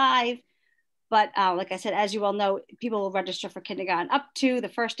 45. But like I said, as you all know, people will register for kindergarten up to the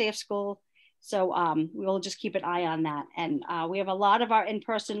first day of school. So we will just keep an eye on that. And we have a lot of our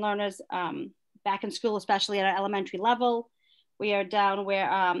in-person learners back in school, especially at our elementary level. We are down where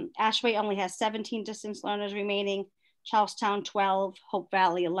Ashway only has 17 distance learners remaining, Charlestown 12, Hope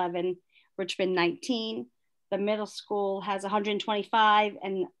Valley 11, Richmond 19. The middle school has 125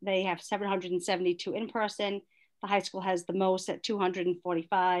 and they have 772 in person. The high school has the most at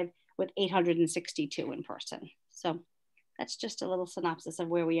 245 with 862 in person. So that's just a little synopsis of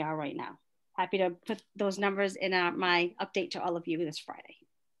where we are right now. Happy to put those numbers in my update to all of you this Friday.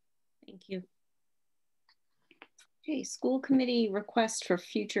 Thank you. Okay, school committee request for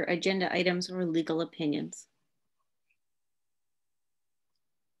future agenda items or legal opinions.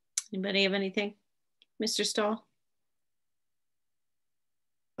 Anybody have anything? Mr. Stahl?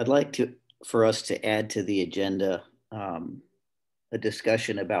 I'd like for us to add to the agenda a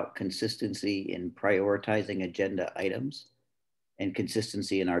discussion about consistency in prioritizing agenda items and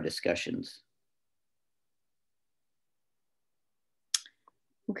consistency in our discussions.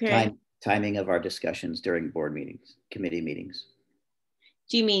 Okay. Timing of our discussions during board meetings, committee meetings.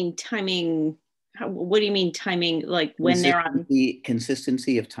 Do you mean timing? What do you mean timing? Like when they're on?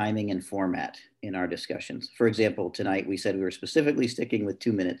 Consistency of timing and format in our discussions. For example, tonight we said we were specifically sticking with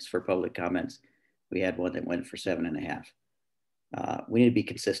 2 minutes for public comments. We had one that went for 7.5. We need to be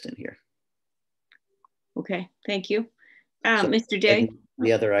consistent here. Okay, thank you. Mr. Day?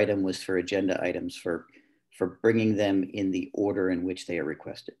 The other item was for agenda items for bringing them in the order in which they are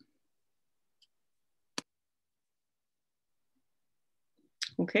requested.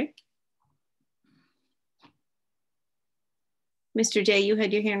 Okay. Mr. Day, you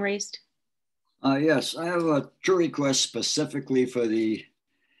had your hand raised. Yes, I have a two requests specifically for the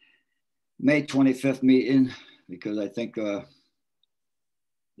May 25th meeting, because I think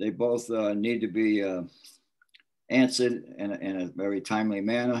they both need to be answered in a very timely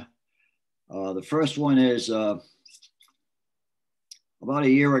manner. The first one is about a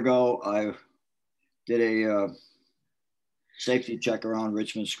year ago, I did a safety check around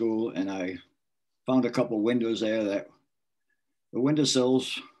Richmond School, and I found a couple windows there that the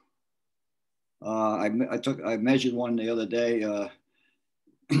windowsills, I measured one the other day.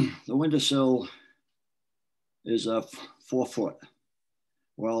 The windowsill is 4 foot.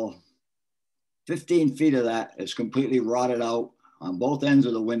 Well, 15 feet of that is completely rotted out on both ends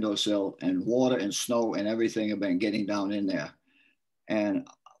of the windowsill, and water and snow and everything have been getting down in there. And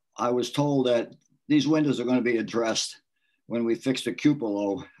I was told that these windows are going to be addressed when we fix the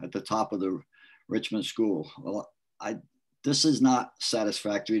cupola at the top of the Richmond School. Well, this is not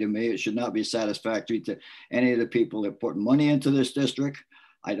satisfactory to me. It should not be satisfactory to any of the people that put money into this district.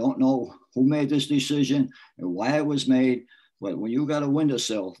 I don't know who made this decision and why it was made, but when you got a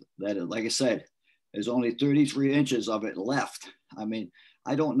windowsill that, like I said, there's only 33 inches of it left. I mean,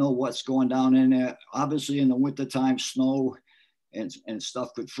 I don't know what's going down in there. Obviously in the wintertime, snow and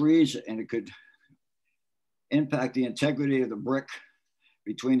stuff could freeze, and it could impact the integrity of the brick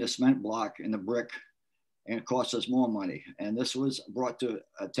between the cement block and the brick, and cost us more money. And this was brought to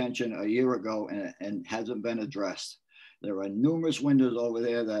attention a year ago and hasn't been addressed. There are numerous windows over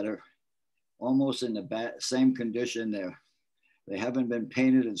there that are almost in the same condition. They haven't been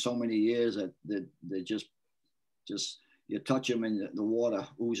painted in so many years that they just you touch them and the water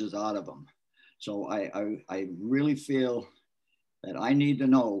oozes out of them. So I really feel that I need to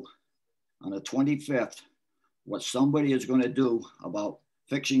know on the 25th what somebody is going to do about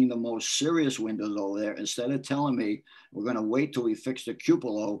fixing the most serious windows over there, instead of telling me we're going to wait till we fix the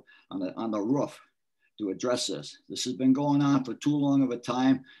cupola on the roof to address this. This has been going on for too long of a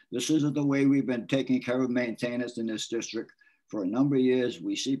time. This isn't the way we've been taking care of maintenance in this district for a number of years.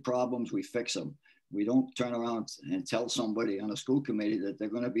 We see problems, we fix them. We don't turn around and tell somebody on a school committee that they're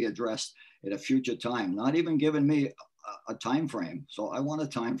going to be addressed at a future time, not even giving me a time frame. So I want a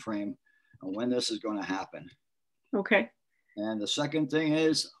time frame on when this is going to happen. Okay. And the second thing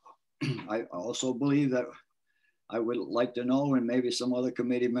is, I also believe that I would like to know, and maybe some other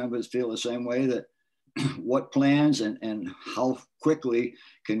committee members feel the same way, that what plans and how quickly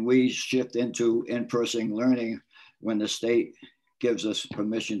can we shift into in-person learning when the state gives us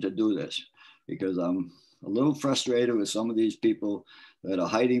permission to do this? Because I'm a little frustrated with some of these people that are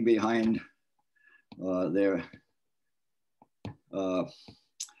hiding behind their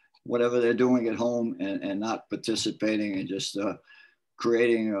whatever they're doing at home and not participating, and just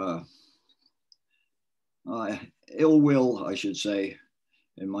creating ill will, I should say,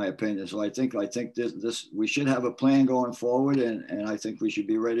 in my opinion. So I think this we should have a plan going forward, and I think we should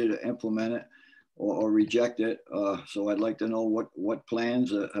be ready to implement it or reject it. So I'd like to know what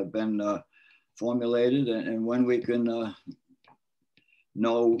plans have been formulated, and when we can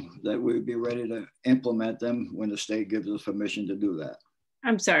know that we'd be ready to implement them when the state gives us permission to do that.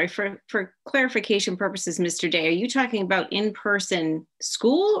 I'm sorry, for clarification purposes, Mr. Day, are you talking about in-person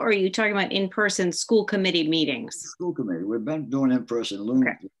school, or are you talking about in-person school committee meetings? School committee. We've been doing in-person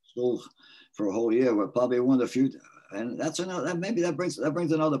schools for a whole year. We're probably one of the few, and that's another. Maybe that brings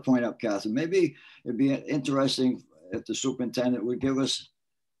another point up, Catherine. Maybe it'd be interesting if the superintendent would give us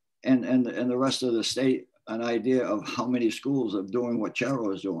and the rest of the state an idea of how many schools are doing what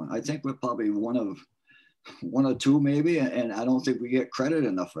Charo is doing. I think we're probably one or two maybe, and I don't think we get credit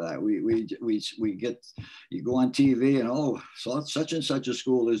enough for that. We get, you go on TV and so such and such a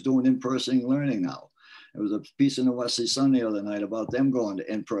school is doing in-person learning now. There was a piece in the Wesley Sun the other night about them going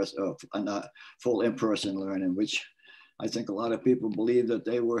to in-person, full in-person learning, which I think a lot of people believe that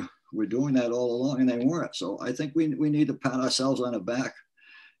they were doing that all along, and they weren't. So I think we need to pat ourselves on the back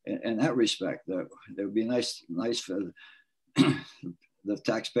in that respect. That it would be nice for the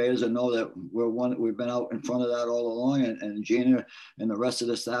taxpayers to know that we've been out in front of that all along, and Gina and the rest of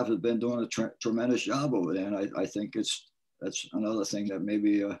the staff have been doing a tremendous job over there. And I think that's another thing that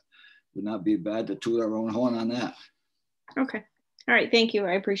maybe would not be bad to toot our own horn on that. Okay. All right. Thank you.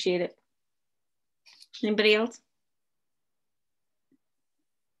 I appreciate it. Anybody else?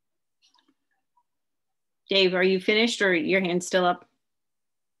 Dave, are you finished or your hand's still up?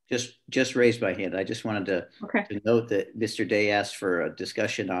 Just raised my hand. I just wanted to note that Mr. Day asked for a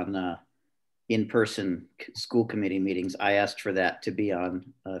discussion on in-person school committee meetings. I asked for that to be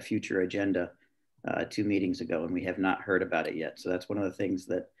on a future agenda 2 meetings ago, and we have not heard about it yet. So that's one of the things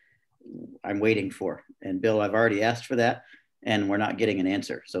that I'm waiting for. And Bill, I've already asked for that, and we're not getting an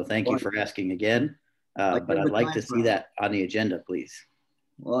answer. So thank you for asking again. But I'd like to see that on the agenda, please.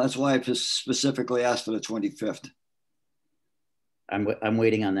 Well, that's why I just specifically asked for the 25th. I'm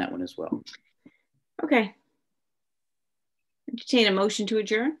waiting on that one as well. Okay. Entertain a motion to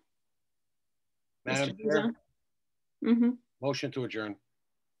adjourn. Madam Chair, motion to adjourn.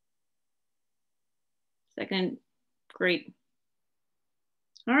 Second. Great.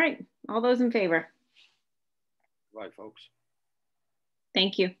 All right. All those in favor? Right, folks.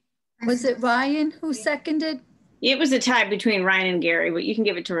 Thank you. Was it Ryan who seconded? It was a tie between Ryan and Gary, but you can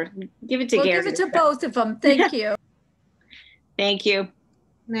give it to Gary. Give it to both of them. Thank you. Thank you. Good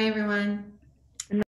night, everyone.